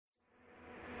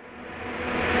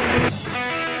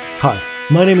Hi,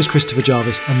 my name is Christopher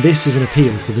Jarvis, and this is an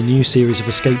appeal for the new series of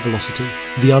Escape Velocity,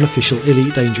 the unofficial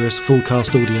Elite Dangerous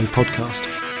full-cast audio podcast.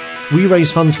 We raise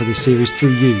funds for this series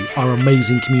through you, our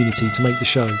amazing community, to make the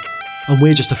show, and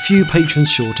we're just a few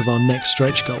patrons short of our next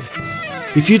stretch goal.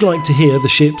 If you'd like to hear the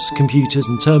ships, computers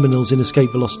and terminals in Escape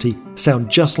Velocity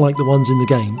sound just like the ones in the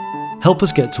game, help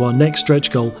us get to our next stretch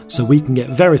goal so we can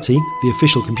get Verity, the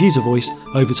official computer voice,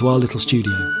 over to our little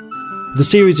studio. The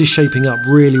series is shaping up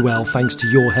really well thanks to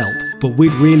your help, but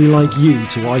we'd really like you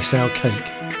to ice our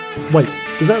cake. Wait,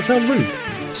 does that sound rude?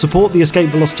 Support the Escape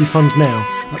Velocity Fund now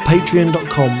at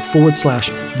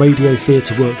patreon.com/Radio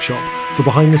Theatre Workshop for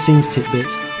behind the scenes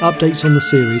tidbits, updates on the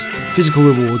series, physical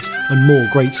rewards and more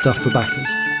great stuff for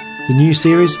backers. The new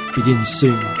series begins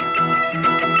soon.